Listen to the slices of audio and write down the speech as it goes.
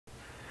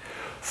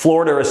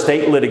Florida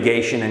estate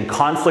litigation and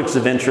conflicts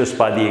of interest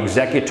by the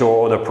executor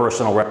or the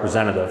personal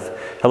representative.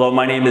 Hello,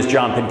 my name is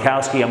John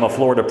P.L.L.C. I'm a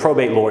Florida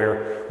probate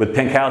lawyer with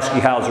P.L.L.C.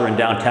 Hauser in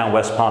downtown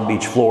West Palm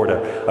Beach,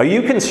 Florida. Are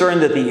you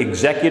concerned that the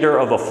executor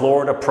of a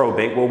Florida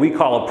probate, what we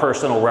call a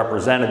personal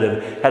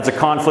representative, has a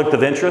conflict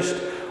of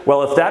interest?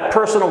 Well, if that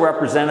personal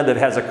representative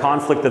has a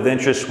conflict of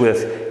interest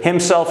with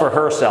himself or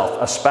herself,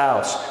 a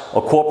spouse, a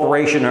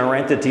corporation or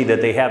entity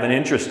that they have an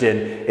interest in,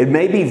 it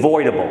may be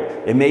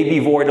voidable. It may be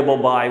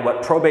voidable by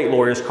what probate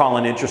lawyers call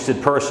an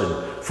interested person.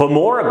 For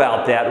more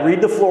about that,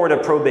 read the Florida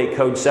Probate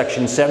Code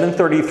section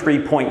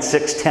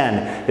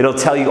 733.610. It'll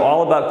tell you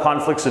all about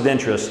conflicts of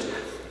interest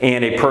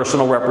and a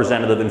personal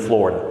representative in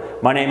Florida.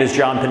 My name is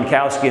John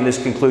P.L.L.C. and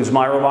this concludes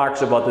my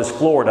remarks about this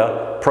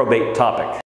Florida probate topic.